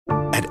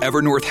At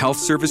Evernorth Health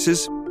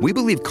Services, we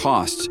believe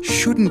costs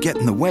shouldn't get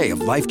in the way of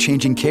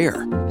life-changing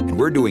care, and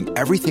we're doing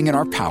everything in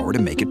our power to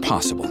make it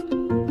possible.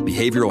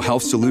 Behavioral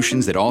health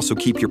solutions that also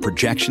keep your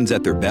projections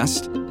at their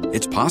best?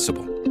 It's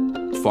possible.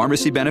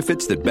 Pharmacy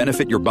benefits that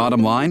benefit your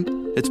bottom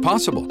line? It's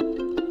possible.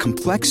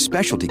 Complex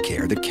specialty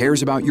care that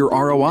cares about your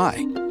ROI?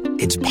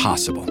 It's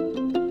possible.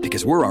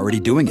 Because we're already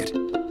doing it.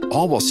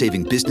 All while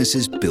saving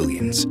businesses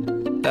billions.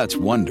 That's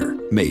Wonder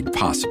made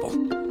possible.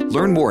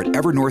 Learn more at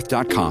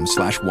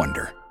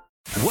evernorth.com/wonder.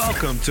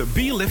 Welcome to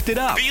Be Lifted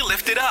Up. Be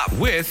Lifted Up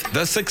with the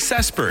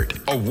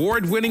Successpert,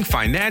 award-winning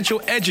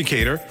financial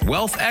educator,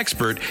 wealth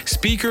expert,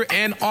 speaker,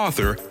 and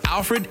author,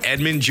 Alfred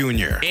Edmond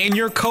Jr. And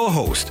your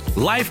co-host,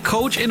 life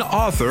coach and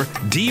author,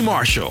 D.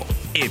 Marshall.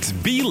 It's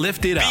Be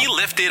Lifted Up. Be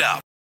Lifted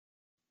Up.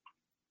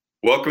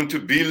 Welcome to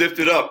Be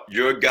Lifted Up,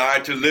 your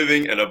guide to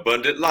living an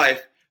abundant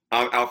life.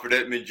 I'm Alfred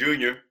Edmond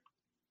Jr.,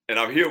 and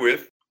I'm here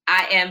with...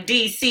 I am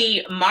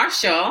DC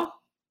Marshall.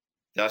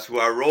 That's who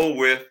I roll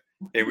with.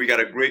 And we got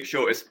a great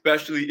show,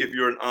 especially if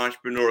you're an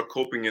entrepreneur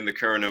coping in the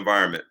current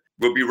environment.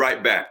 We'll be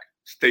right back.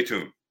 Stay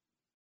tuned.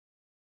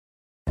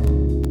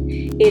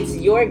 It's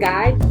your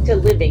guide to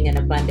living an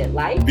abundant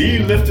life. Be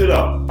Lifted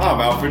Up. I'm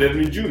Alfred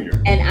Edmond Jr.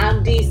 And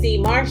I'm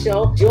DC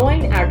Marshall.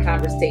 Join our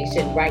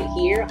conversation right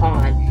here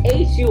on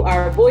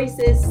HUR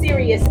Voices,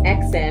 Sirius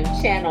XM,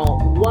 channel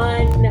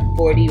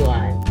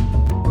 141.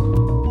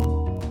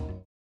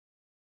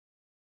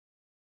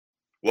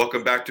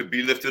 Welcome back to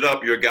Be Lifted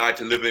Up, your guide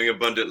to living an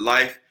abundant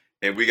life.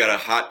 And we got a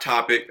hot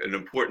topic, an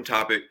important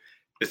topic.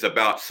 It's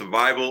about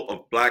survival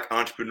of Black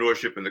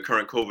entrepreneurship in the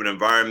current COVID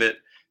environment.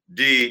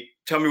 Dee,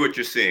 tell me what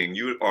you're seeing.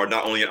 You are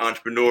not only an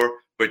entrepreneur,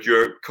 but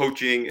you're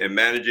coaching and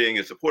managing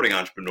and supporting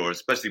entrepreneurs,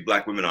 especially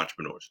Black women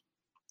entrepreneurs.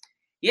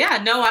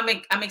 Yeah, no,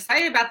 I'm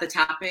excited about the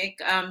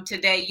topic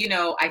today. You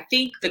know, I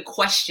think the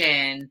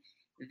question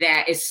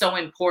that is so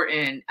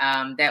important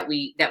that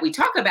we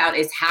talk about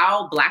is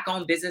how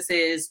Black-owned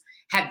businesses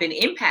have been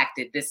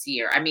impacted this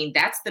year. I mean,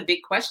 that's the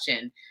big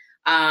question.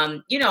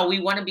 You know, we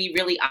want to be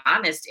really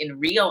honest and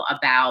real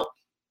about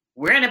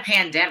we're in a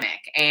pandemic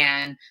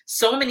and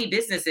so many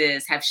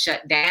businesses have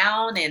shut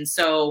down. And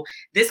so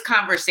this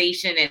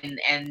conversation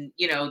and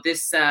you know,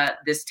 this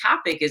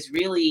topic is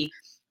really,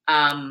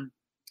 I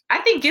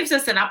think gives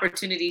us an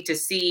opportunity to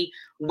see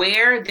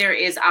where there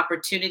is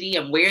opportunity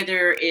and where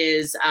there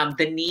is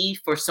the need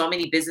for so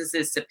many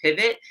businesses to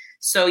pivot.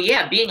 So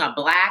yeah, being a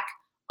Black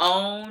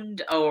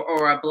owned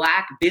or a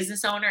Black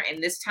business owner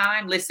in this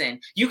time, listen,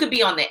 you could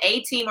be on the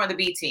A team or the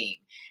B team,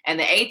 and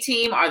the A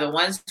team are the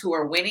ones who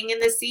are winning in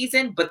this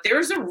season, but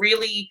there's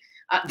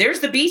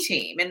there's the B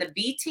team, and the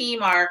B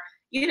team are,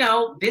 you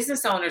know,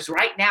 business owners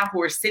right now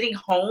who are sitting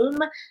home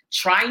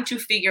trying to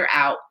figure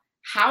out,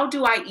 how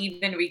do I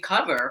even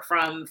recover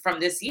from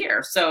this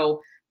year?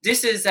 So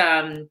this is,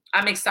 I'm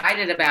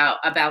excited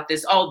about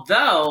this,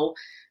 although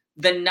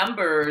the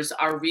numbers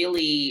are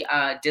really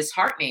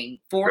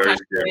disheartening. 400.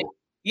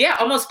 Yeah,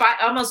 almost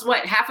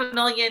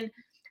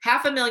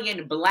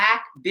 500,000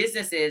 Black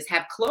businesses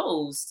have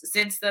closed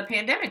since the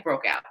pandemic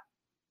broke out.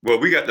 Well,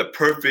 we got the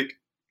perfect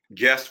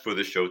guest for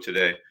the show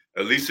today.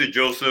 Elisa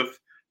Joseph,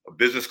 a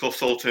business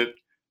consultant,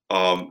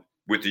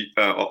 with the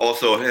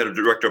also head of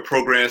director of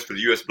programs for the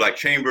U.S. Black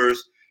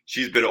Chambers.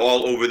 She's been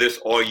all over this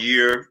all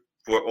year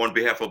on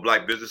behalf of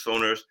Black business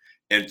owners.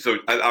 And so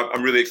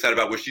I'm really excited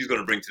about what she's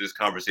going to bring to this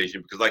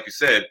conversation, because like you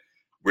said,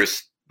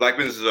 Black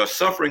businesses are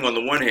suffering on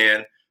the one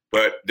hand,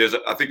 but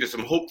I think there's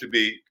some hope to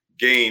be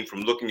gained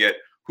from looking at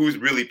who's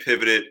really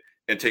pivoted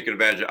and taking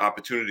advantage of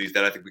opportunities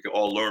that I think we can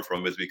all learn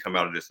from as we come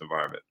out of this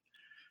environment.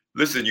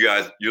 Listen, you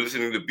guys, you're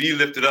listening to Be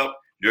Lifted Up,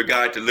 your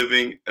guide to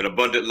living an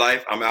abundant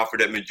life. I'm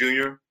Alfred Edmond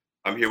Jr.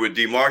 I'm here with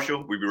D.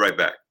 Marshall. We'll be right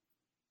back.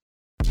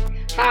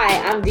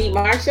 Hi, I'm Dee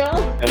Marshall.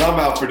 And I'm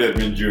Alfred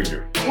Edmond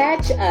Jr.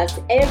 Catch us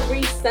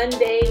every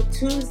Sunday,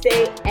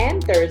 Tuesday,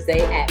 and Thursday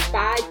at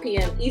 5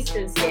 p.m.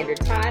 Eastern Standard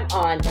Time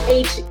on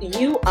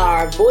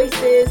HUR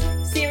Voices,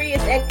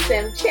 Sirius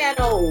XM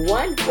Channel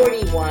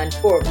 141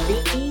 for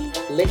Be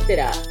Lifted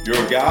Up,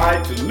 your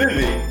guide to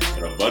living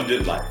an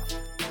abundant life.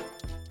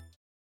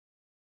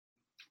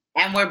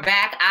 And we're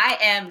back. I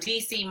am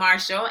DC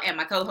Marshall, and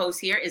my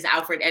co-host here is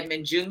Alfred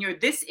Edmond Jr.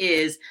 This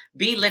is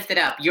Be Lifted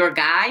Up, your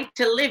guide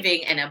to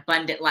living an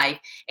abundant life.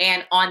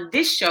 And on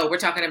this show, we're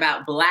talking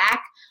about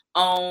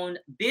Black-owned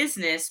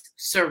business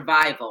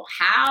survival.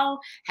 How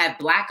have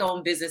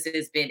Black-owned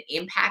businesses been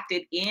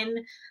impacted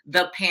in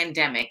the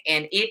pandemic?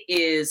 And it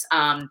is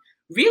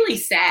really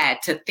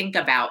sad to think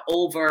about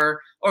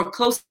over or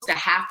close to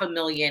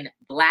 500,000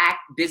 Black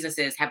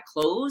businesses have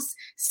closed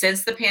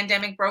since the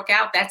pandemic broke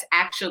out. That's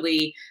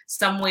actually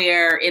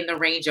somewhere in the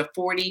range of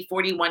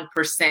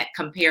 41%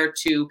 compared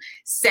to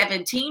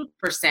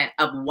 17%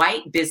 of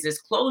white business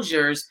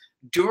closures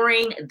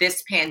during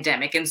this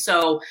pandemic. And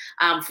so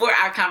for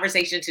our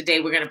conversation today,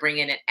 we're going to bring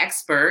in an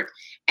expert.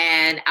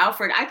 And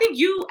Alfred, I think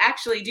you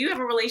actually, do you have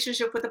a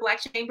relationship with the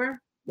Black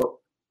Chamber? Well,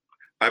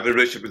 I have a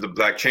relationship with the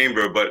Black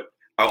Chamber, but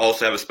I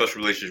also have a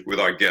special relationship with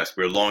our guests.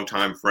 We're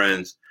longtime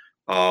friends.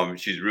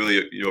 She's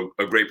really,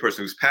 a great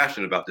person who's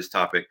passionate about this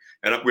topic.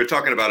 And we're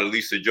talking about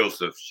Elisa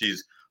Joseph.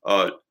 She's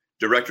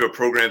Director of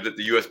Programs at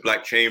the U.S.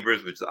 Black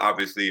Chambers, which is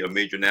obviously a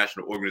major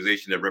national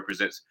organization that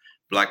represents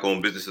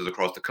Black-owned businesses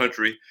across the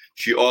country.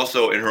 She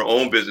also, in her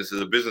own business, as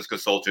a business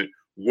consultant,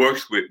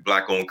 works with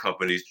Black-owned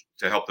companies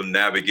to help them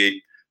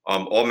navigate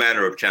all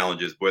manner of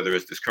challenges, whether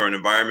it's this current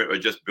environment or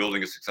just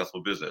building a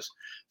successful business.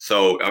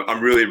 So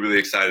I'm really, really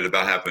excited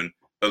about having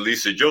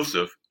Elisa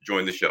Joseph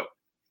join the show.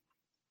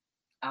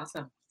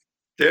 Awesome.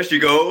 There she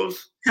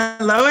goes.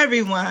 Hello,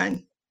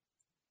 everyone.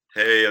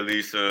 Hey,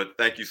 Elisa.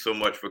 Thank you so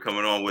much for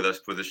coming on with us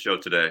for the show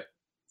today.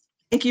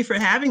 Thank you for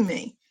having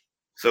me.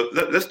 So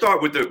let's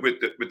start with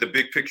the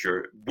big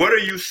picture. What are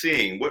you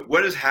seeing?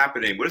 What is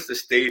happening? What is the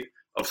state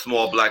of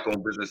small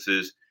Black-owned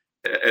businesses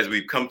as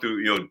we come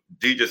through?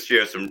 Dee just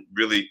shared some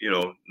really,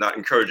 not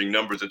encouraging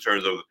numbers in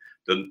terms of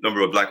the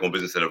number of Black-owned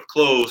businesses that have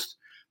closed.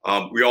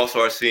 We also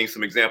are seeing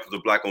some examples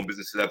of Black-owned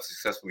businesses that have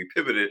successfully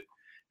pivoted.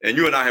 And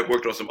you and I have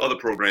worked on some other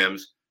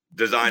programs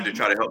designed to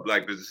try to help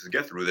Black businesses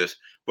get through this.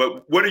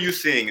 But what are you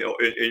seeing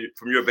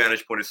from your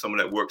vantage point as someone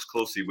that works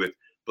closely with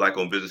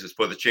Black-owned businesses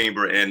for the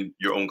Chamber and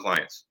your own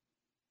clients?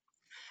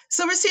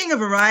 So we're seeing a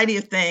variety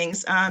of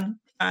things.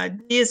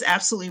 Dee is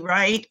absolutely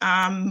right.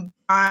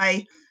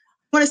 I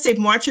want to say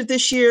March of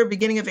this year,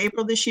 beginning of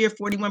April this year,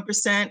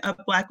 41% of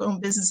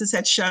Black-owned businesses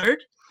had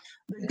shuttered.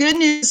 The good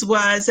news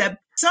was that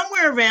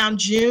somewhere around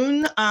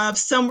June,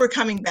 some were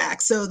coming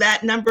back. So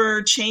that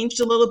number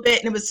changed a little bit,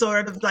 and it was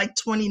sort of like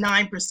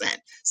 29%,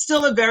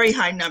 still a very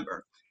high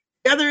number.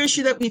 The other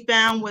issue that we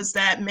found was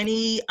that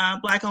many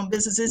Black-owned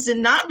businesses did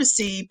not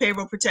receive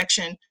payroll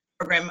protection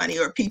program money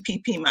or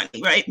PPP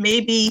money, right?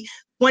 Maybe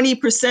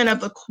 20% of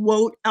the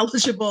quote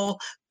eligible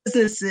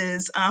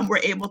businesses were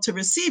able to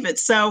receive it.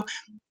 So,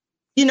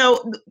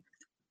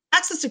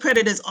 access to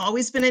credit has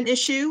always been an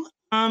issue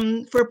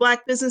for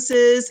Black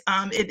businesses.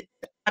 It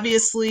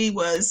obviously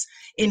was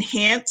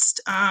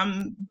enhanced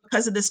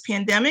because of this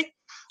pandemic.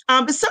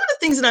 But some of the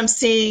things that I'm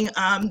seeing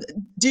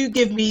do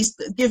give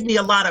me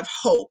a lot of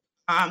hope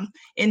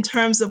in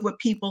terms of what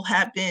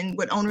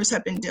owners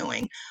have been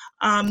doing.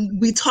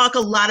 We talk a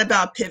lot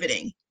about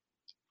pivoting.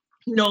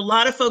 A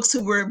lot of folks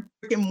who were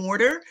brick and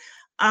mortar,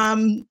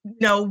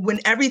 when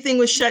everything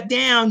was shut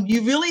down,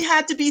 you really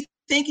had to be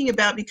thinking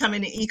about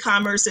becoming an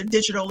e-commerce or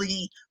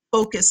digitally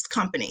focused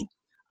company.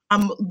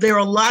 There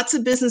are lots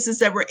of businesses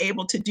that were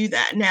able to do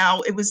that.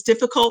 Now, it was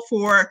difficult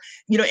for,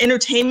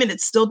 entertainment.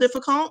 It's still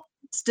difficult.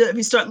 Still, if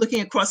you start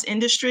looking across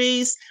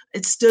industries,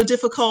 it's still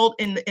difficult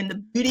in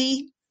the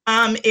beauty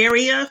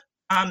area.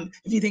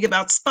 If you think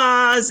about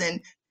spas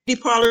and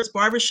beauty parlors,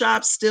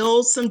 barbershops,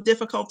 still some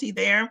difficulty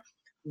there.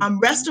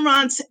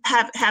 Restaurants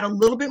have had a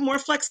little bit more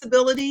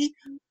flexibility,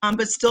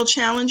 but still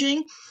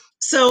challenging.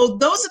 So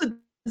those are the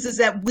businesses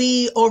that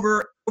we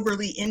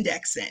overly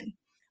index in.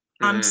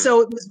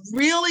 So it was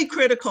really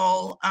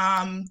critical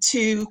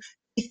to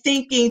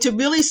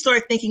really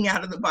start thinking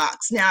out of the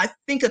box. Now, I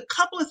think a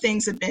couple of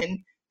things have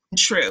been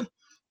true.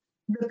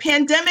 The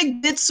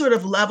pandemic did sort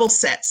of level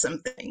set some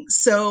things.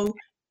 So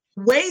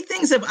the way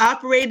things have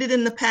operated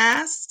in the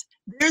past,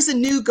 there's a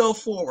new go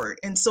forward.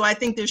 And so I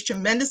think there's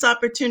tremendous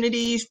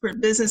opportunities for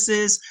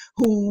businesses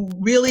who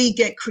really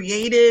get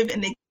creative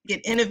and they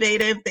get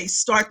innovative. They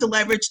start to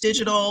leverage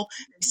digital,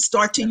 they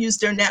start to use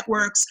their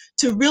networks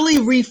to really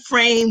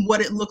reframe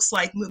what it looks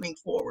like moving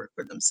forward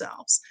for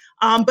themselves.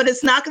 But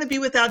it's not going to be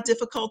without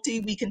difficulty.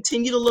 We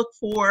continue to look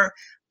for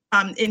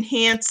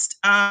enhanced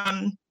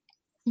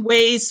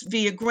ways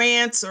via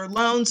grants or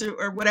loans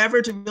or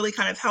whatever to really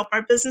kind of help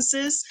our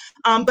businesses.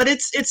 But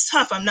it's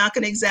tough. I'm not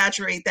going to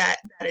exaggerate that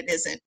it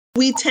isn't.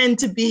 We tend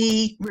to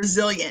be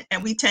resilient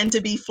and we tend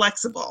to be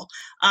flexible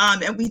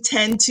and we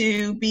tend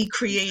to be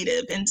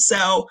creative. And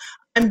so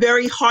I'm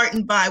very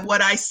heartened by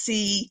what I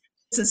see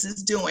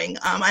businesses doing.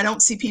 I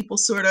don't see people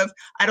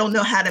I don't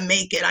know how to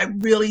make it. I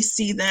really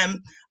see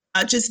them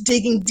just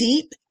digging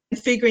deep and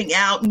figuring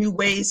out new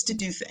ways to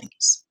do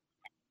things.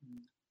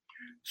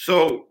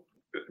 So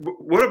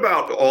what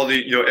about all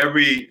the,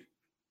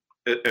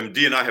 and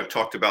Dee and I have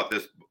talked about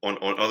this on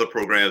other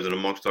programs and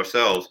amongst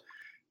ourselves,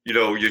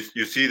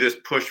 you see this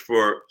push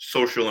for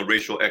social and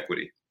racial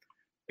equity.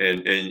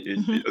 And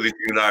mm-hmm. At least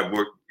you and I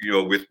work,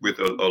 with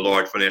a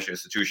large financial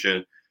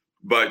institution,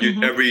 but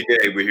mm-hmm. every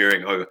day we're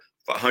hearing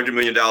 $100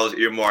 million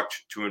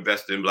earmarked to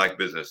invest in Black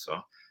business,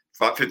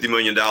 $50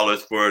 million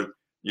for,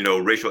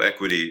 racial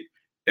equity.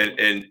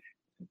 And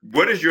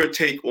what is your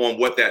take on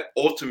what that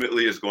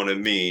ultimately is going to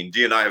mean?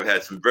 Dee and I have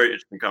had some very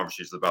interesting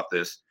conversations about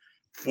this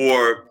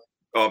for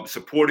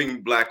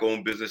supporting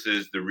Black-owned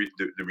businesses, the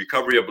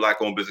recovery of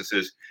Black-owned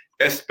businesses,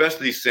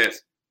 especially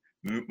since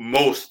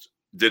most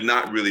did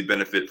not really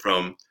benefit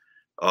from,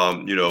 at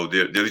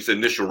least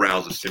initial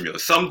rounds of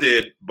stimulus. Some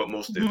did, but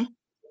most didn't. Mm-hmm.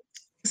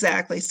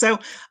 Exactly. So, a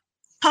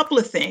couple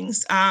of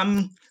things.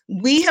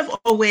 We have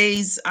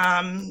always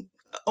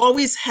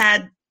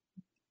had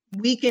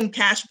weakened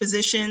cash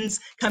positions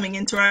coming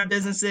into our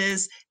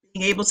businesses,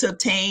 being able to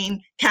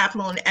obtain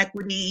capital and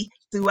equity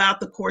throughout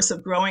the course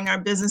of growing our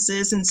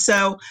businesses. And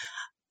so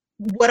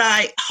what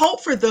I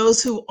hope for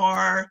those who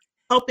are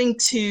helping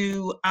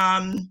to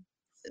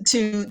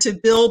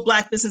build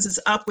Black businesses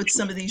up with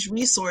some of these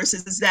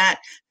resources is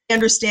that they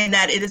understand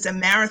that it is a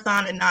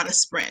marathon and not a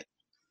sprint.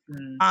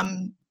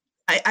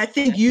 I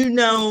think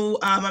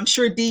I'm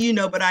sure Dee,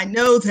 but I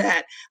know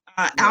that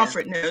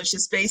Alfred knows,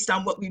 just based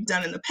on what we've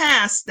done in the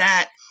past,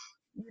 that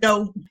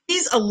a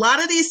lot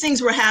of these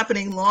things were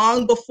happening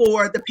long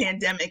before the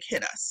pandemic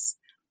hit us.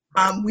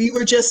 We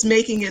were just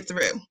making it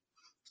through.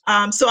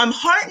 So I'm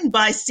heartened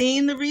by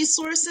seeing the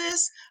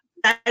resources.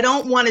 I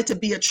don't want it to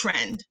be a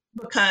trend,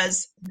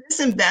 because this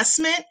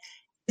investment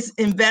is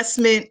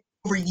investment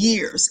over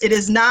years. It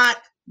is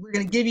not, we're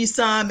going to give you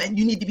some and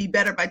you need to be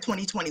better by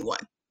 2021.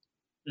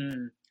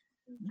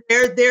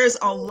 There's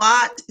a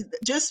lot,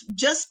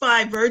 just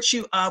by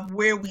virtue of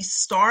where we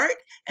start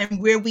and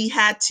where we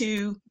had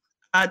to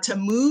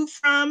move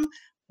from.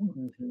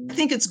 I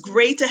think it's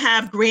great to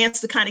have grants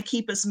to kind of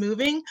keep us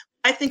moving.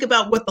 I think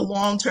about what the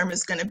long term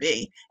is going to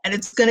be, and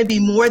it's going to be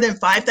more than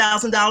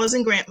 $5,000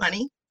 in grant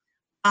money.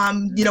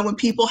 When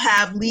people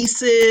have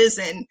leases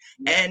and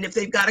if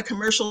they've got a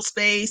commercial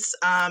space,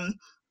 a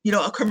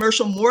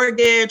commercial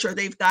mortgage, or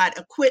they've got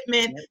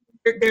equipment,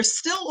 there's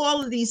still all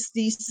of these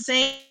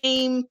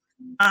same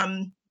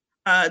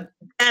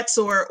debts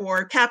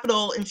or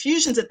capital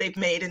infusions that they've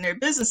made in their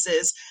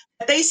businesses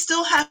that they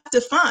still have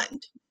to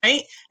fund,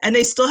 right? And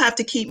they still have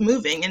to keep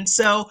moving. And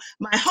so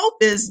my hope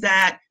is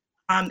that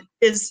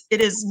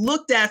it is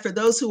looked at, for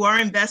those who are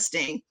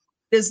investing,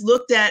 is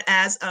looked at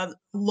as a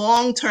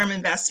long-term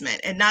investment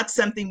and not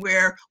something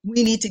where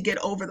we need to get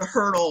over the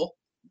hurdle,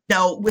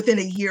 within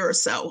a year or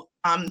so.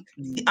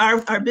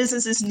 Our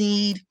businesses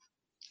need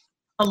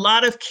a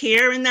lot of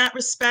care in that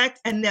respect,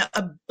 and the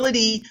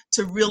ability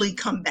to really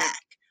come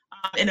back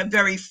in a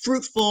very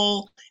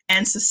fruitful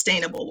and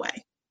sustainable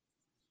way.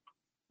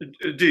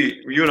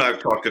 Dee, you and I have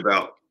talked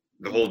about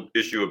the whole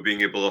issue of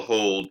being able to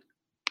hold,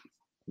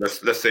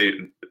 let's say,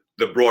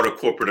 the broader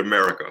corporate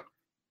America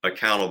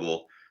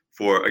accountable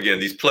for, again,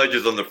 these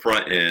pledges on the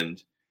front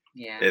end,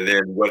 and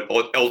then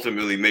what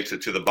ultimately makes it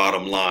to the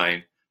bottom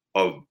line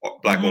of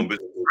Black-owned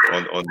businesses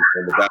on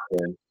the back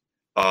end.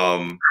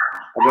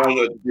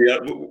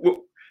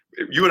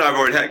 You and I have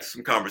already had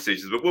some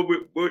conversations, but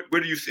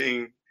what are you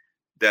seeing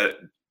that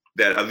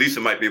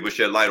Alisa might be able to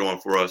shed light on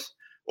for us,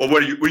 or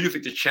what do you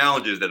think the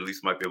challenges that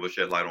Alisa might be able to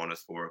shed light on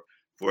us for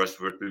us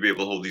to be able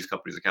to hold these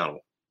companies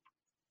accountable?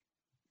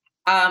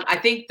 I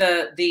think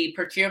the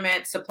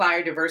procurement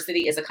supplier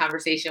diversity is a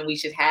conversation we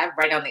should have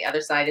right on the other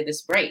side of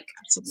this break.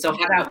 Absolutely. So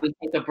how about we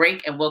take a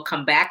break and we'll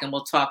come back and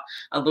we'll talk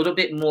a little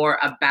bit more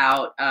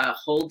about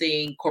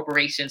holding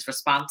corporations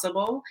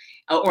responsible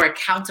or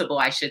accountable,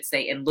 I should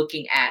say, and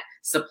looking at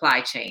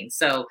supply chain.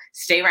 So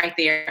stay right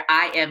there.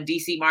 I am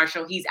DC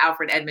Marshall. He's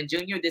Alfred Edmond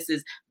Jr. This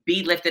is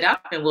Be Lifted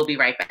Up, and we'll be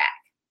right back.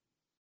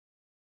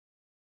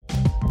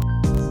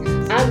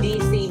 I'm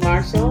DC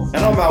Marshall.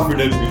 And I'm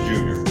Alfred Edmond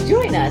Jr.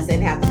 Join us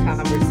and have a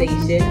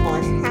conversation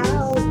on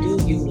how do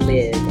you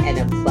live an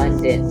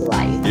abundant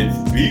life.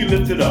 It's Be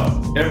Lifted Up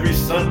every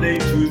Sunday,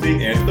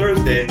 Tuesday, and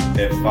Thursday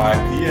at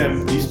 5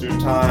 p.m. Eastern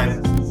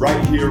Time,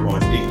 right here on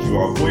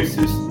AQR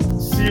Voices,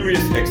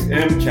 Sirius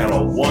XM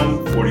Channel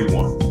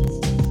 141.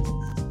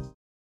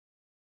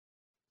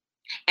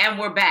 And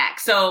we're back.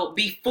 So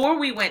before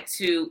we went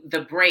to the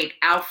break,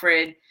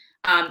 Alfred,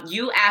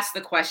 you asked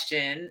the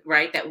question,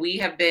 right, that we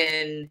have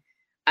been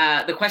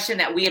the question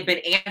that we have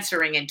been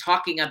answering and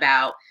talking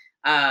about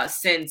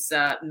since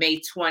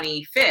May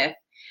 25th.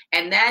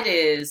 And that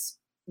is,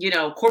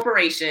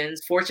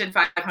 corporations, Fortune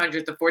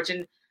 500, the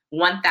Fortune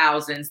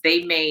 1000s,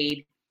 they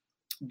made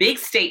big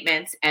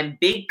statements and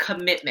big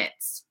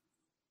commitments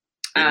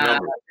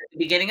at the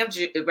beginning of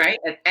June, right?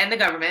 And the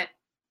government.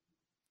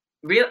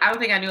 I don't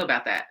think I knew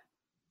about that.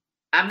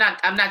 I'm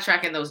not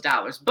tracking those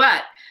dollars,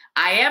 but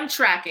I am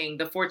tracking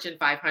the Fortune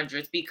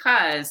 500s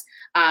because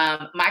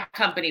my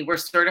company, we're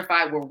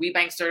certified, we're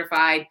WeBank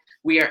certified,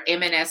 we are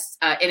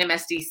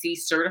NMSDC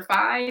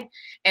certified.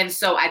 And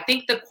so I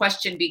think the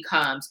question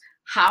becomes,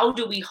 how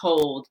do we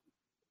hold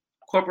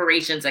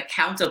corporations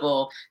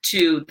accountable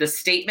to the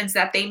statements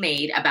that they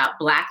made about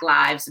Black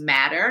Lives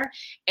Matter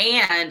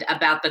and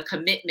about the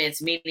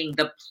commitments, meaning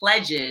the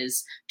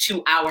pledges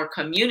to our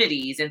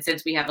communities? And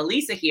since we have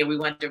Alisa here, we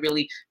want to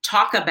really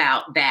talk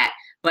about that.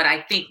 But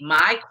I think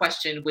my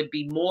question would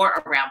be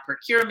more around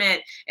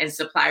procurement and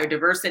supplier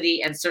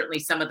diversity, and certainly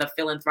some of the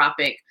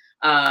philanthropic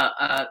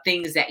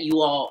things that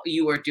you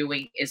are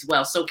doing as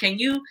well. So can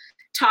you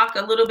talk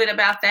a little bit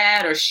about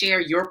that, or share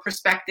your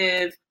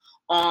perspective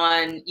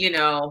on,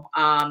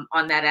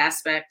 on that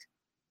aspect?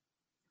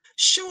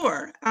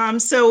 Sure.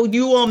 So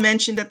you all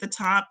mentioned at the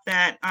top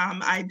that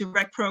I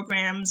direct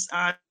programs,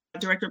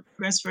 director of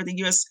programs for the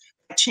U.S.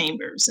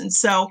 Chambers. And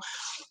so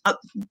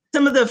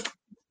some of the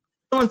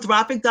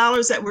philanthropic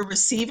dollars that we're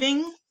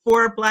receiving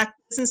for Black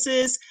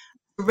businesses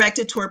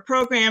directed toward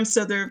programs.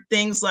 So there are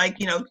things like,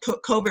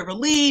 COVID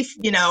relief,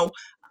 we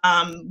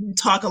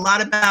talk a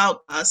lot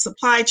about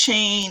supply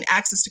chain,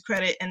 access to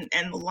credit, and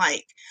the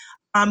like.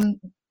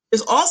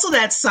 There's also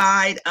that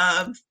side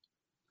of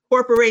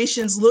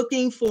corporations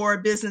looking for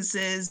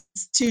businesses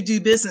to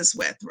do business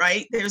with,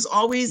 right? There's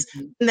always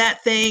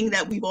that thing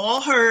that we've all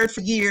heard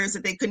for years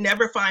that they could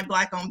never find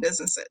Black-owned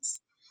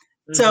businesses.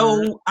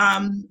 So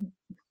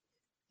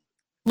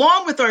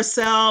along with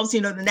ourselves, the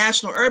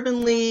National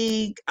Urban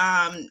League,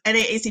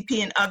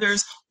 NAACP and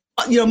others,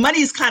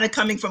 money is kind of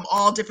coming from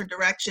all different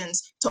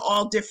directions to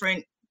all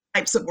different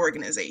types of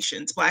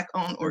organizations,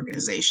 Black-owned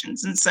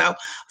organizations. And so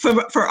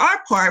for our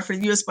part, for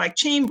the U.S. Black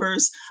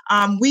Chambers,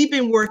 we've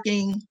been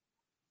working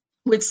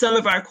with some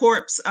of our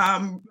corps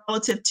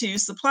relative to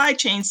supply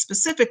chain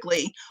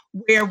specifically,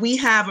 where we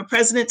have a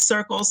president's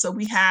circle. So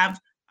we have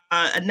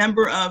a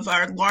number of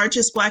our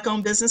largest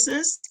Black-owned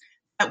businesses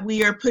that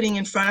we are putting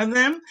in front of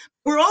them.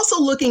 We're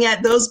also looking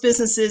at those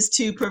businesses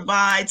to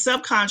provide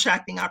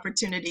subcontracting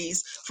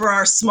opportunities for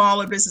our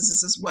smaller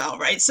businesses as well,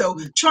 right? So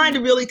trying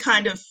to really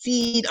kind of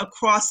feed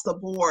across the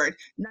board,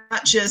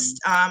 not just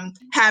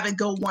have it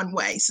go one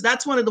way. So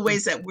that's one of the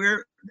ways that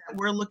we're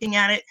looking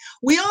at it.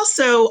 We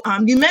also,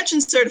 you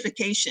mentioned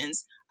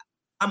certifications.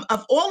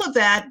 Of all of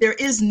that, there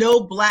is no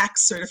Black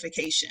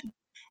certification.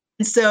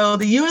 And so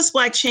the U.S.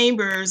 Black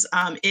Chambers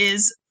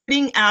is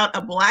putting out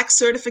a Black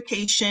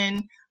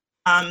certification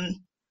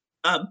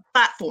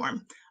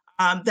platform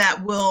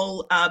that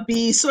will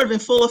be sort of in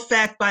full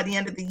effect by the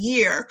end of the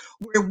year,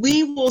 where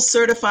we will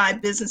certify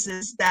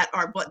businesses that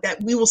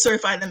we will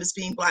certify them as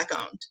being Black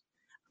owned.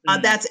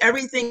 That's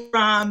everything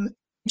from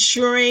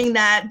ensuring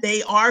that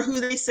they are who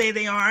they say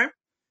they are,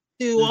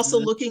 to also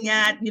looking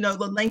at,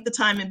 the length of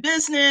time in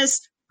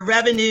business,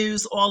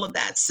 revenues, all of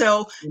that.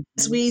 So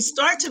as we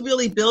start to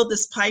really build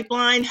this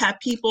pipeline, have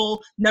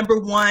people, number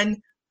one,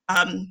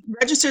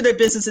 register their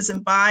businesses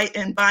and buy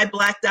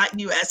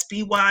black.us,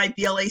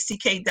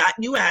 BYBLACK.us.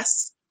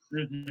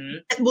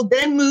 We'll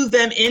then move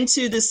them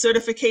into the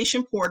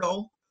certification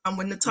portal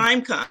when the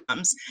time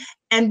comes.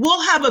 And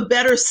we'll have a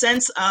better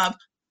sense of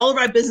all of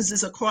our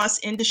businesses across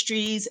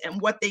industries and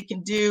what they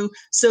can do,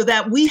 so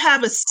that we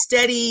have a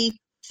steady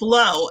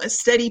flow, a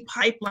steady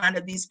pipeline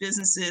of these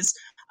businesses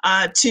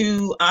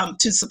to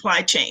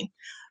supply chain.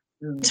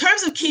 In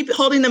terms of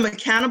holding them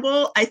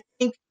accountable, I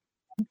think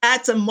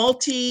that's a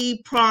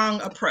multi-prong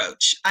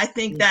approach. I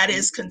think that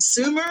is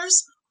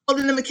consumers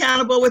holding them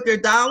accountable with their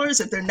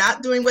dollars. If they're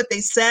not doing what they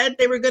said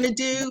they were going to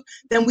do,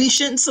 then we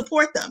shouldn't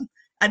support them.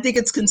 I think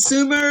it's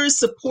consumers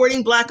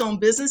supporting Black-owned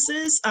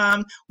businesses.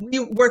 We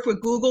work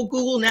with Google.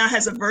 Google now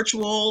has a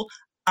virtual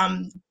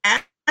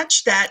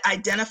badge that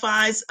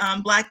identifies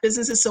Black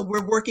businesses, so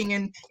we're working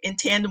in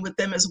tandem with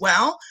them as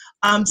well,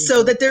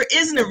 so that there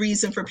isn't a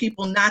reason for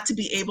people not to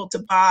be able to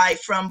buy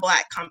from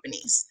Black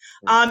companies.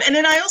 And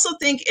then I also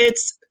think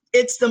it's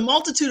the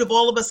multitude of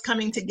all of us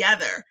coming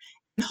together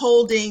and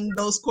holding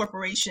those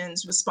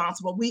corporations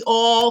responsible. We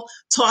all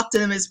talk to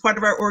them as part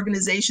of our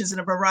organizations in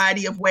a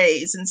variety of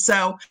ways. And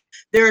so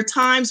there are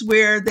times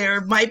where there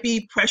might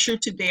be pressure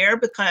to bear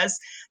because,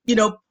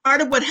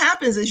 part of what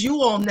happens, as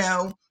you all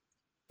know,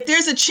 if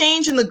there's a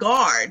change in the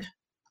guard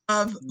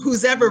of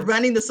who's ever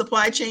running the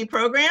supply chain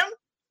program,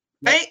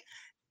 right?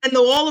 And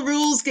all the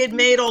rules get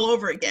made all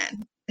over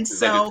again. And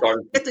so we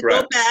have to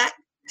go back.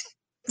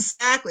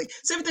 Exactly.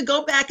 So we have to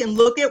go back and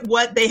look at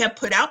what they have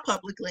put out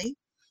publicly,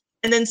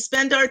 and then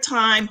spend our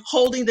time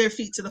holding their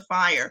feet to the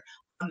fire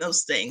on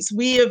those things.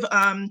 We have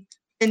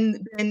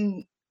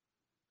been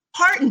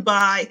heartened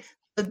by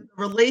the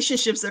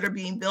relationships that are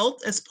being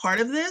built as part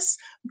of this,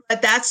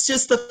 but that's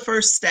just the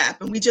first step.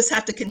 And we just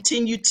have to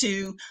continue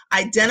to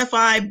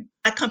identify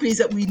companies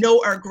that we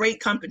know are great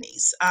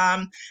companies,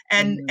 and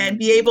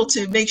be able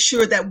to make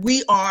sure that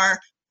we are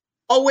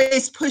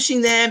always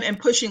pushing them and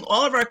pushing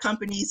all of our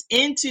companies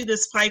into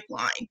this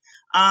pipeline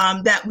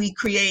that we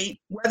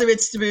create, whether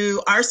it's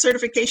through our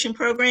certification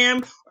program,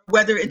 or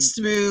whether it's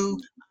through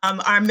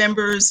our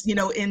members,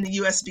 in the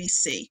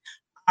USBC.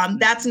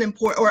 That's an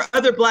important, or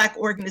other Black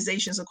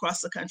organizations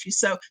across the country.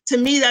 So to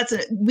me,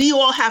 we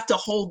all have to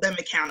hold them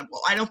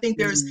accountable. I don't think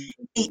there's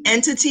any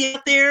entity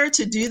out there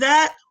to do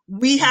that.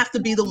 We have to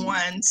be the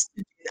ones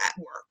to do that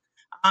work.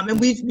 And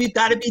we've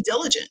got to be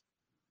diligent.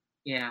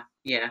 Yeah.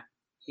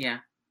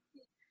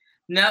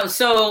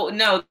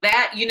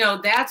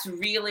 That's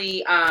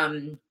really,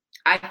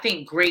 I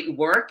think, great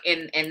work.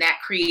 And that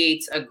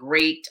creates a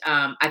great,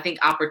 I think,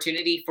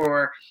 opportunity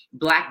for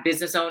Black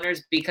business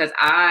owners, because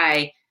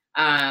I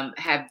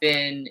have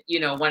been,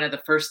 one of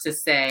the first to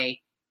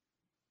say,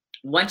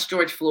 once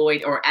George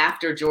Floyd, or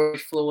after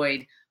George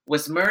Floyd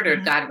was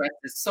murdered, God rest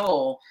his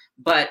soul,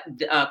 but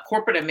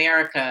corporate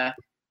America,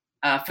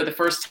 for the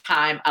first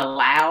time,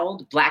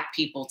 allowed Black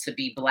people to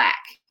be Black.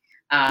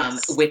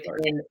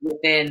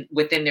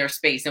 Within their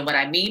space. And what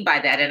I mean by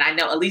that, and I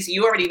know, Elisa,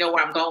 you already know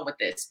where I'm going with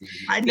this.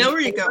 I know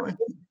where you're going.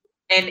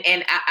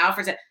 And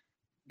Alfred said,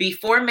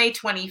 before May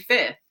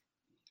 25th,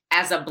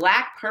 as a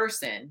Black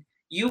person,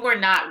 you were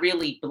not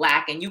really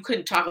Black, and you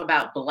couldn't talk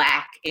about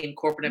Black in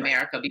corporate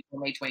America before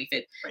May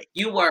 25th. Right.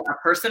 You were a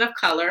person of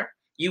color,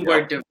 you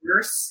were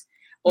diverse,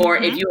 or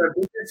if you were a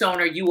business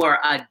owner, you were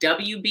a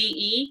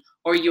WBE,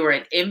 or you were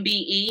an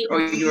MBE,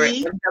 or you were an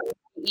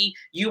MWE. WBE,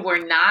 you were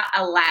not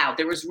allowed.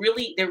 There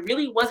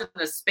really wasn't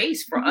a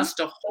space for us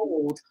to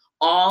hold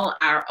all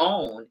our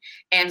own.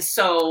 And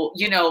so,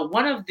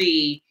 one of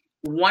the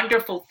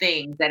wonderful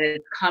things that has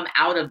come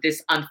out of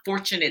this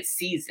unfortunate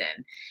season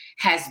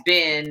has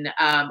been,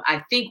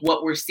 I think,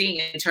 what we're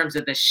seeing in terms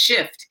of the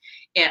shift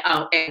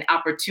and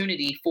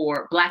opportunity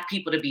for Black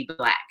people to be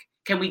Black.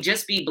 Can we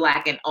just be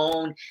Black and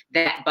own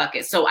that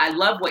bucket? So I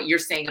love what you're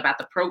saying about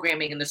the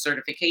programming and the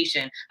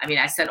certification. I mean,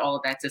 I said all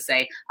of that to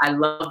say, I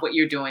love what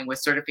you're doing with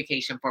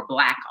certification for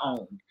Black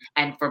owned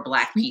and for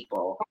Black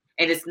people.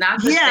 And it's not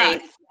to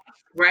say,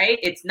 right?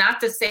 It's not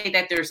to say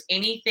that there's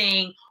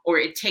anything or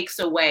it takes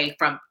away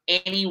from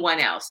anyone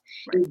else.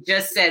 Right. It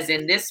just says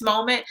in this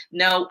moment,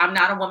 no, I'm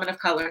not a woman of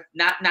color.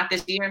 Not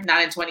this year,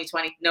 not in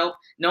 2020. No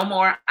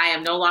more. I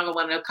am no longer a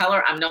woman of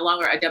color. I'm no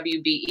longer a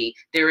WBE.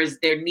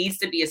 There needs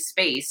to be a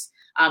space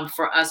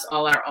for us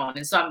all our own.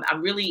 And so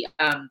I'm really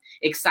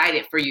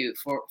excited for you,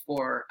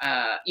 for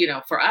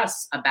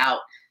us about,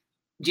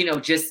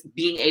 just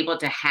being able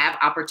to have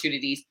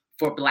opportunities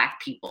for Black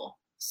people.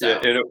 So,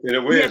 yeah, in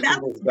a way, it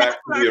goes back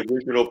to the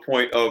original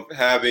point of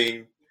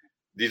having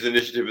these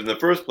initiatives in the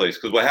first place.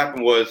 Because what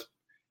happened was,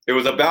 it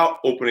was about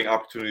opening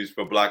opportunities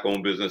for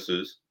Black-owned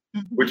businesses,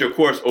 which of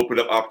course opened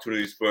up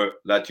opportunities for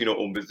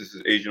Latino-owned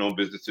businesses, Asian-owned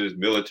businesses,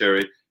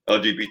 military,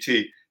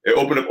 LGBT. It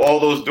opened up all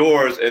those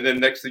doors, and then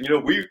next thing you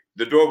know,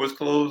 the door was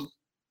closed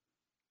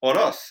on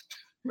us.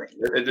 Right.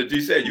 As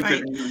Dee said, you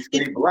couldn't even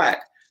stay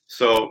Black.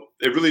 So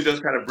it really does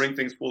kind of bring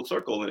things full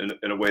circle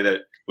in a way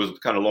that was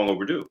kind of long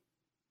overdue.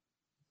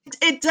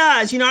 It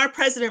does. Our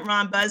president,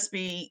 Ron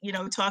Busby,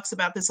 talks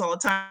about this all the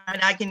time.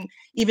 And I can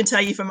even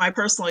tell you from my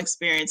personal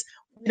experience,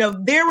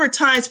 there were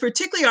times,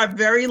 particularly our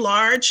very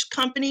large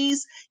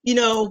companies,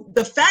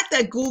 the fact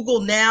that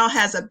Google now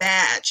has a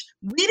badge,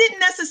 we didn't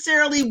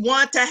necessarily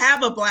want to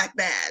have a Black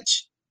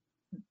badge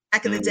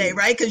back in the day,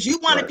 right? Because you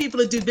wanted people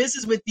to do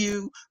business with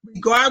you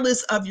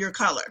regardless of your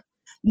color.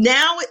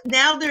 Now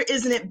there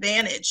is an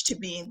advantage to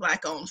being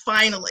Black owned,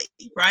 finally,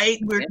 right?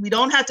 We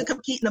don't have to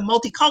compete in the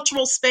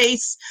multicultural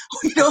space.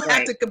 We don't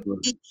have to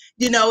compete,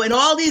 in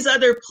all these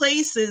other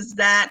places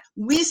that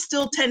we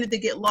still tended to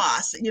get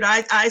lost.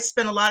 I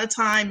spent a lot of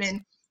time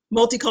in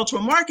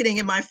multicultural marketing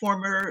in my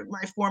former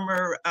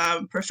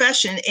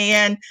profession.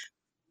 And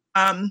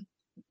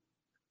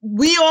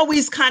we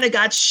always kind of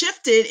got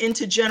shifted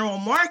into general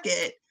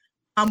market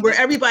where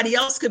everybody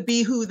else could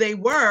be who they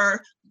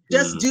were,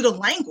 just due to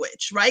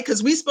language, right?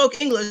 Because we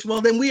spoke English, well,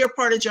 then we are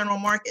part of general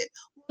market.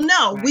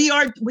 No, we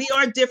are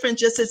different,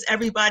 just as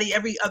every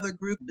other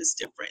group is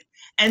different.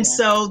 And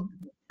so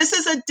this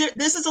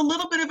is a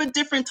little bit of a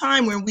different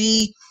time where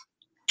we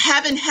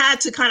haven't had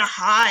to kind of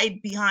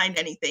hide behind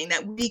anything,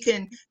 that we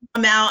can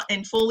come out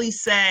and fully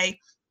say,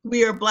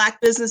 we are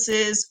Black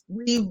businesses,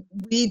 we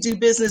do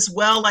business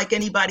well like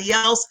anybody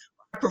else.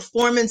 Our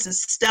performance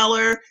is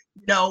stellar.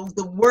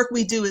 The work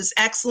we do is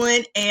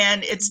excellent,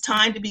 and it's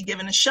time to be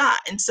given a shot.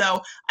 And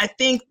so I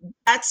think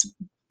that's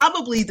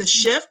probably the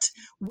shift,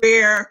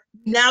 where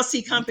now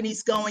see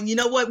companies going, you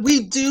know what,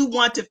 we do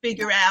want to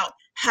figure out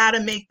how to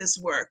make this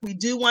work. We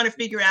do want to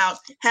figure out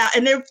how,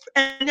 and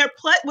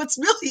what's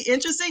really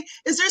interesting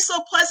is they're so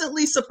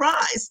pleasantly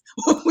surprised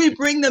when we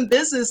bring them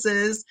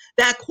businesses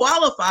that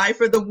qualify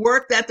for the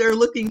work that they're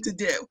looking to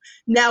do.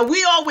 Now,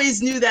 we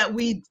always knew that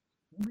we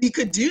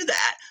could do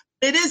that.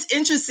 It is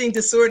interesting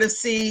to sort of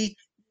see,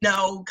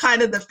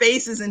 kind of the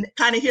faces and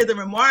kind of hear the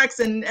remarks,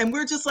 and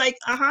we're just like,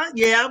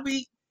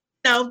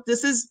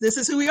 this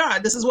is who we are.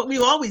 This is what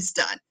we've always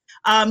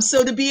done.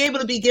 So to be able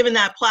to be given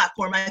that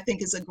platform, I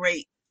think is a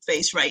great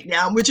space right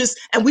now. And we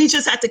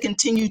just have to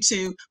continue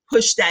to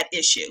push that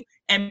issue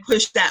and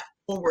push that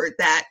forward,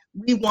 that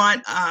we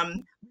want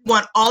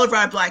all of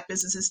our Black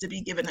businesses to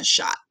be given a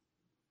shot.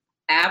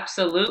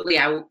 Absolutely.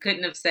 I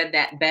couldn't have said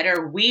that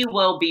better. We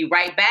will be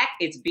right back.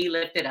 It's Be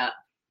Lifted Up.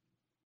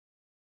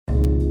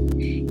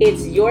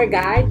 It's your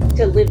guide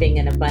to living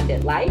an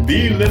abundant life.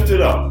 Be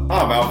Lifted Up.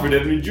 I'm Alfred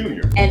Edmond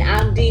Jr. And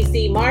I'm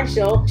DC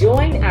Marshall.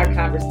 Join our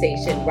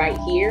conversation right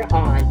here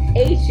on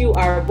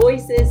HUR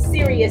Voices,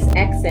 Sirius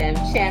XM,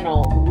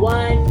 channel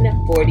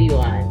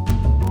 141.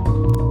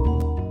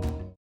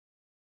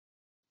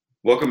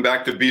 Welcome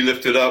back to Be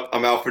Lifted Up.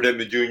 I'm Alfred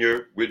Edmond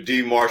Jr. with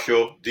DC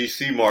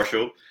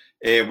Marshall.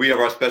 And we have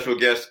our special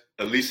guest,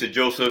 Elisa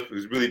Joseph,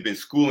 who's really been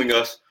schooling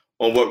us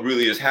on what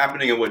really is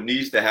happening and what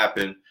needs to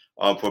happen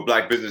for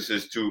Black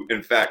businesses to,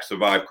 in fact,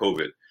 survive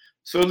COVID.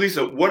 So,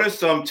 Elisa, what are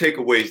some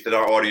takeaways that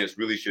our audience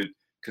really should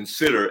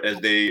consider as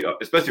they,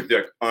 especially if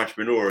they're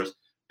entrepreneurs,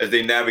 as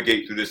they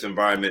navigate through this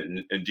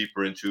environment and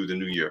deeper into the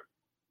new year?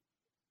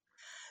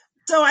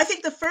 So I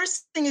think the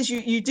first thing is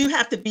you do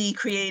have to be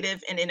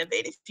creative and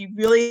innovative. You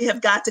really have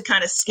got to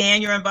kind of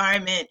scan your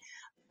environment,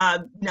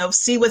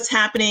 see what's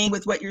happening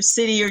with what your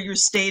city or your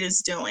state is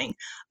doing.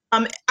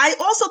 I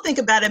also think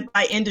about it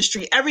by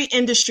industry. Every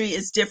industry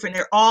is different.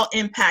 They're all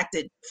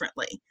impacted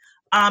differently.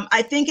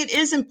 I think it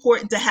is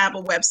important to have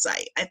a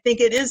website. I think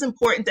it is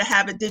important to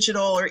have a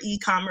digital or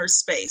e-commerce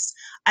space.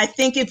 I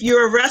think if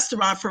you're a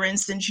restaurant, for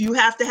instance, you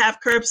have to have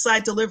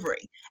curbside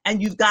delivery,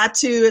 and you've got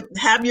to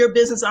have your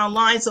business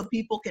online so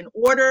people can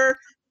order,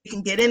 they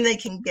can get in, they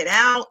can get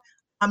out.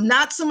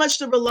 Not so much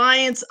the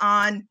reliance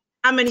on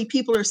how many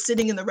people are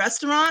sitting in the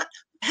restaurant.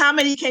 How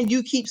many can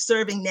you keep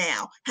serving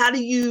now? How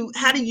do you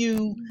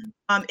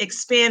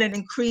expand and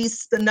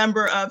increase the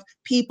number of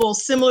people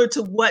similar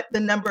to what the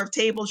number of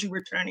tables you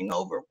were turning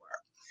over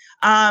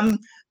were?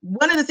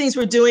 One of the things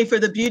we're doing for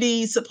the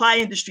beauty supply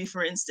industry,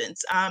 for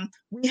instance,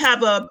 we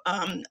have a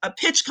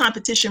pitch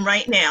competition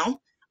right now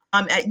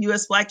at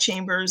US Black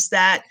Chambers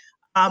that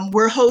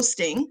we're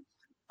hosting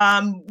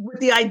with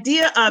the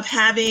idea of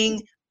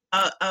having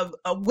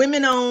a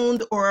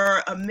women-owned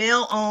or a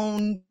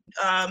male-owned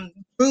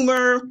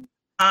groomer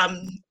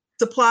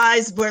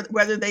supplies,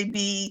 whether they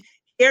be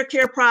hair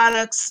care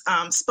products,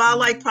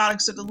 spa-like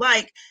products, or the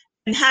like,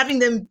 and having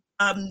them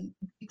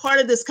be part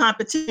of this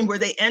competition where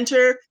they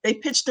enter, they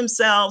pitch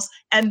themselves,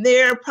 and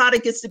their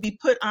product gets to be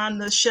put on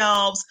the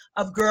shelves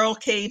of Girl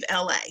Cave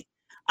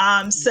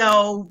LA.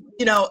 So,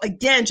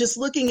 again, just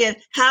looking at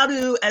how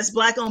do, as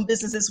Black-owned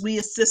businesses, we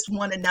assist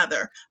one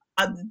another.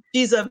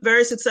 She's a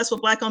very successful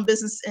Black-owned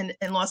business in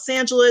Los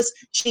Angeles.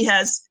 She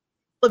has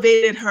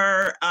elevated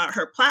her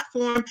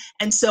platform,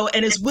 and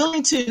is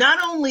willing to not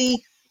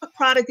only put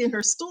product in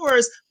her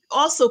stores, but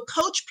also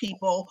coach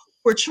people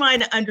who are trying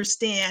to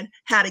understand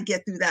how to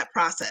get through that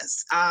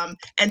process,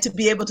 and to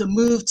be able to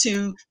move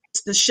to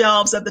the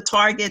shelves of the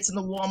Targets and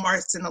the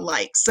Walmarts and the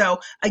like. So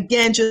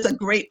again, just a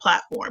great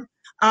platform.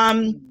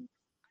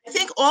 I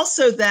think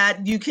also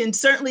that you can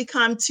certainly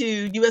come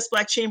to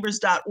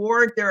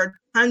usblackchambers.org. There are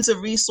tons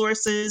of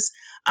resources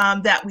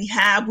that we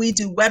have. We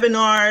do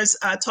webinars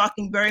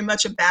talking very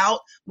much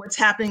about what's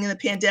happening in the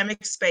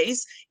pandemic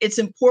space. It's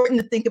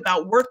important to think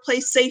about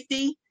workplace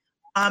safety,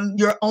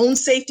 your own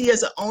safety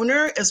as an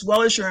owner, as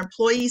well as your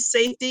employees'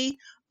 safety.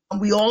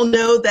 We all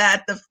know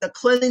that the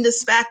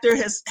cleanliness factor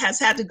has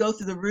had to go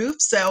through the roof.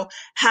 So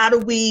how do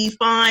we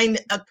find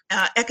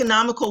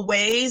economical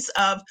ways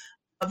of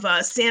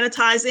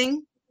sanitizing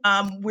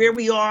where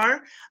we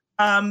are?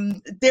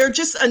 There are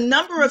just a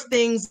number of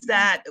things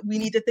that we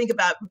need to think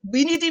about.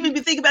 We need to even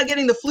be thinking about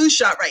getting the flu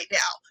shot right now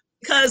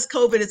because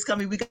COVID is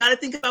coming. We got to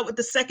think about what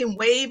the second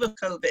wave of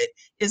COVID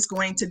is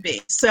going to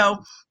be.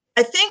 So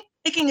I think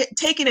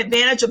taking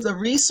advantage of the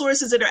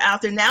resources that are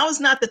out there, now is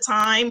not the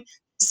time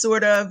to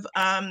sort of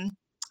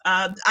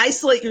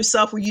isolate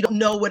yourself where you don't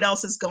know what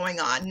else is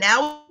going on.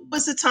 Now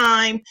is the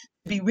time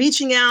to be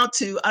reaching out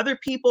to other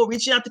people,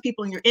 reaching out to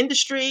people in your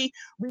industry,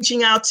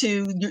 reaching out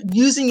to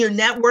using your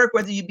network,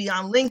 whether you be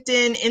on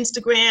LinkedIn,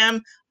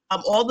 Instagram,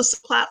 all the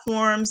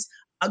platforms,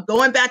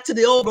 going back to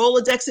the old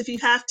Rolodex if you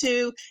have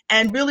to,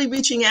 and really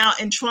reaching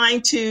out and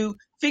trying to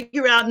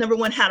figure out, number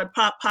one, how to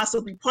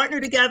possibly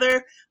partner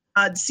together,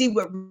 see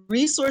what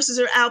resources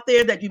are out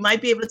there that you might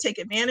be able to take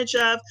advantage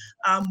of.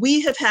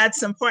 We have had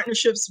some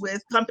partnerships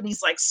with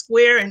companies like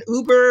Square and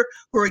Uber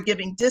who are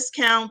giving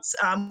discounts.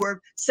 We're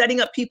setting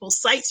up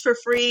people's sites for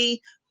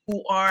free,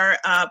 who are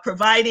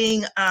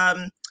providing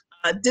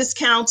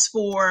discounts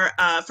for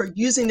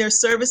using their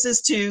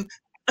services to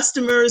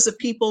customers of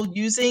people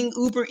using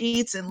Uber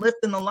Eats and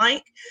Lyft and the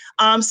like.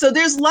 So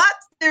there's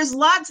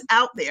lots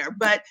out there,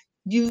 but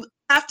you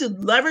have to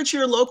leverage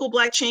your local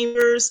Black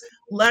chambers,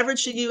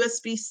 leverage the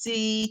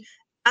USBC,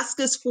 ask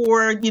us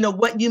for,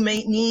 what you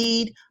may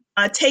need,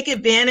 take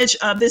advantage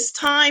of this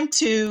time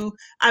to,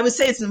 I would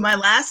say it's my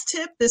last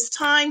tip, this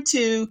time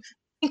to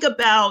think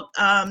about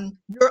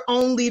your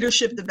own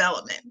leadership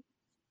development.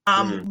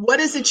 What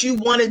is it you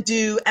want to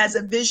do as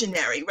a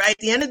visionary, right? At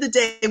the end of the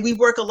day, we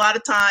work a lot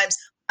of times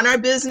on our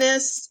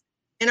business,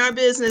 in our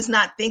business,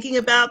 not thinking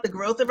about the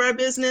growth of our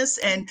business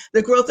and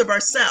the growth of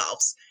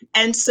ourselves.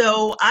 And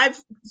so I've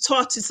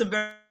talked to some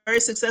very, very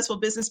successful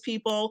business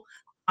people,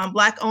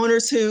 Black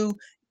owners who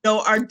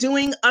are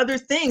doing other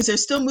things. They're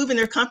still moving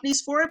their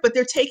companies forward, but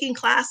they're taking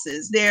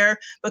classes. They're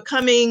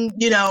becoming,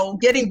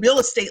 getting real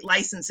estate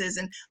licenses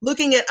and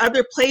looking at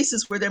other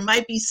places where there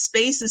might be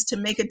spaces to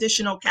make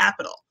additional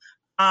capital.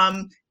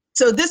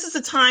 So this is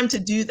the time to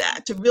do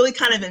that, to really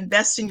kind of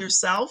invest in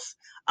yourself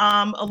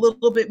a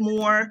little bit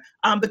more,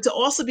 but to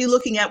also be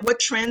looking at what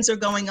trends are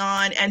going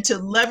on and to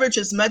leverage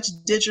as much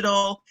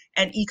digital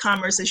and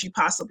e-commerce as you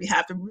possibly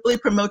have to really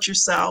promote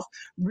yourself,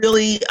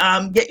 really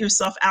get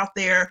yourself out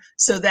there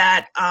so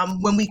that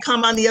when we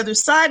come on the other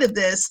side of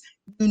this,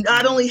 you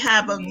not only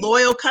have a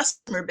loyal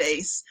customer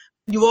base,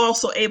 you're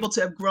also able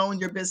to have grown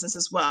your business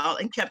as well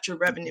and kept your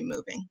revenue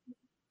moving.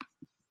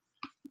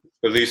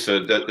 Elisa,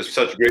 that is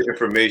such great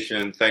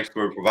information. Thanks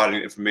for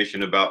providing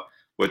information about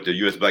what the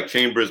US Black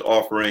Chamber is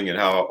offering and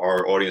how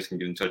our audience can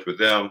get in touch with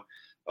them.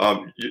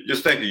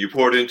 Just thank you. You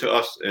poured into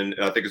us, and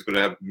I think it's going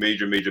to have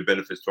major, major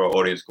benefits to our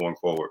audience going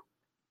forward.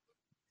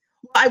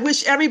 Well, I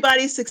wish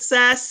everybody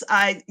success.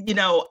 I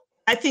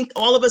think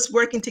all of us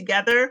working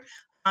together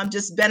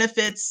just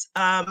benefits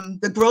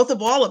the growth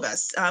of all of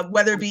us,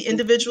 whether it be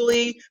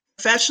individually,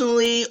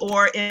 professionally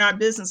or in our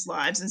business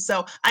lives. And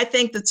so I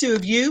thank the two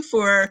of you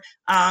for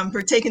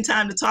taking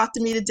time to talk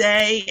to me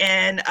today,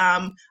 and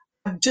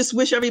just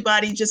wish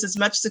everybody just as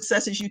much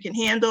success as you can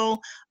handle.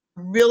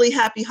 Really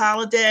happy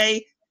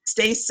holiday.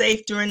 Stay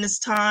safe during this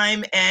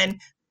time, and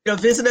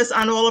visit us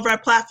on all of our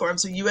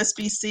platforms, or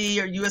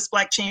USBC or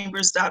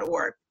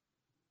usblackchambers.org.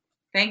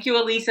 Thank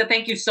you, Elisa.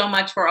 Thank you so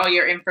much for all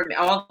your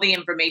all the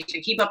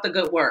information. Keep up the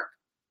good work.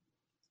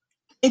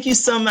 Thank you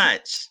so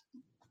much.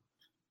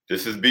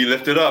 This is Be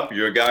Lifted Up,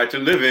 your guide to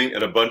living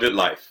an abundant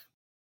life.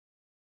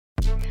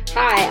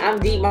 Hi, I'm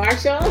Dee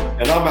Marshall.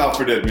 And I'm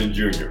Alfred Edmond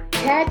Jr.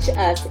 Catch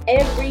us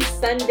every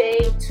Sunday,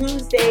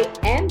 Tuesday,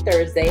 and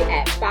Thursday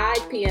at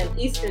 5 p.m.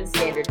 Eastern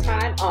Standard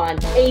Time on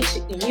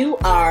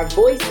HUR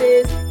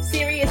Voices,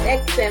 Sirius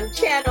XM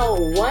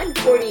Channel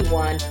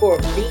 141 for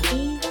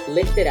Be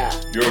Lifted Up,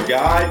 your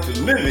guide to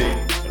living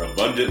an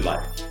abundant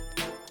life.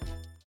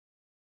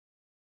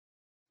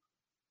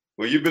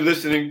 Well, you've been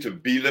listening to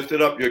Be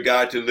Lifted Up, your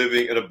guide to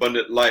living an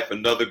abundant life.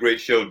 Another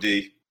great show,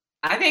 Dee.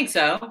 I think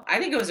so. I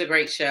think it was a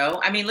great show.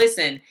 I mean,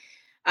 listen,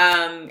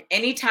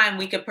 anytime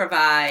we could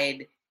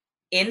provide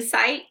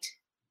insight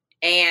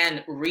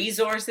and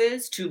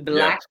resources to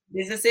Black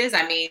businesses.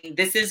 I mean,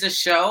 this is a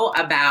show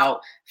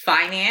about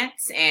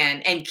finance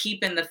and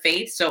keeping the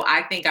faith. So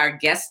I think our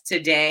guest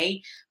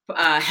today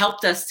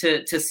helped us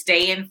to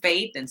stay in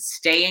faith and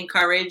stay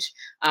encouraged,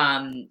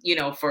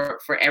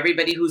 for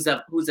everybody who's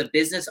a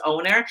business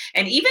owner,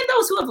 and even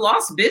those who have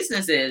lost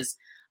businesses.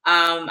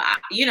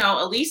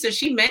 Elisa,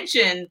 she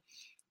mentioned,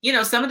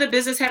 some of the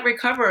business have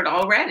recovered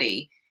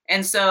already.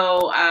 And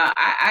so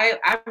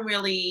I'm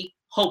really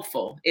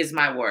hopeful is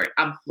my word.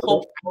 I'm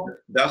hopeful.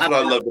 That's what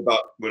I loved about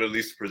what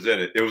Elisa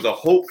presented. It was a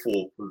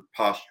hopeful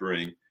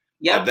posturing.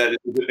 Yeah, that is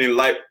in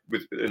line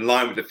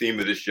with the theme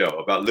of this show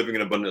about living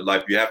an abundant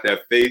life. You have to have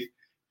faith,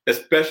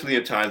 especially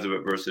in times of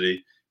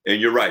adversity.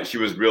 And you're right. She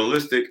was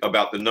realistic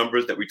about the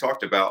numbers that we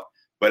talked about.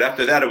 But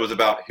after that, it was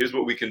about, here's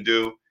what we can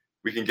do.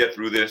 We can get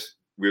through this.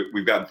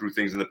 We've gotten through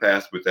things in the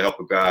past with the help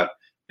of God.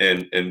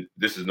 And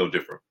this is no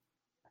different.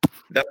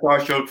 That's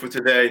our show for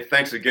today.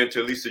 Thanks again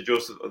to Elisa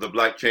Joseph of the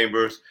Black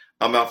Chambers.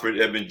 I'm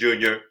Alfred Edmond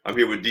Jr. I'm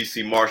here with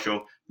DC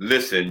Marshall.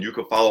 Listen, you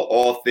can follow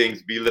all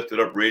things Be Lifted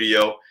Up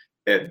Radio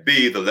at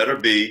B, the letter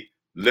B,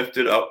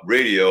 Lifted Up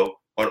Radio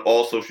on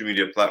all social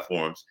media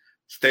platforms.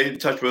 Stay in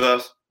touch with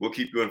us. We'll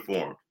keep you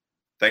informed.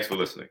 Thanks for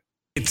listening.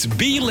 It's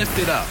Be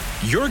Lifted Up,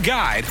 your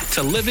guide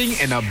to living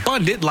an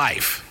abundant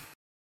life.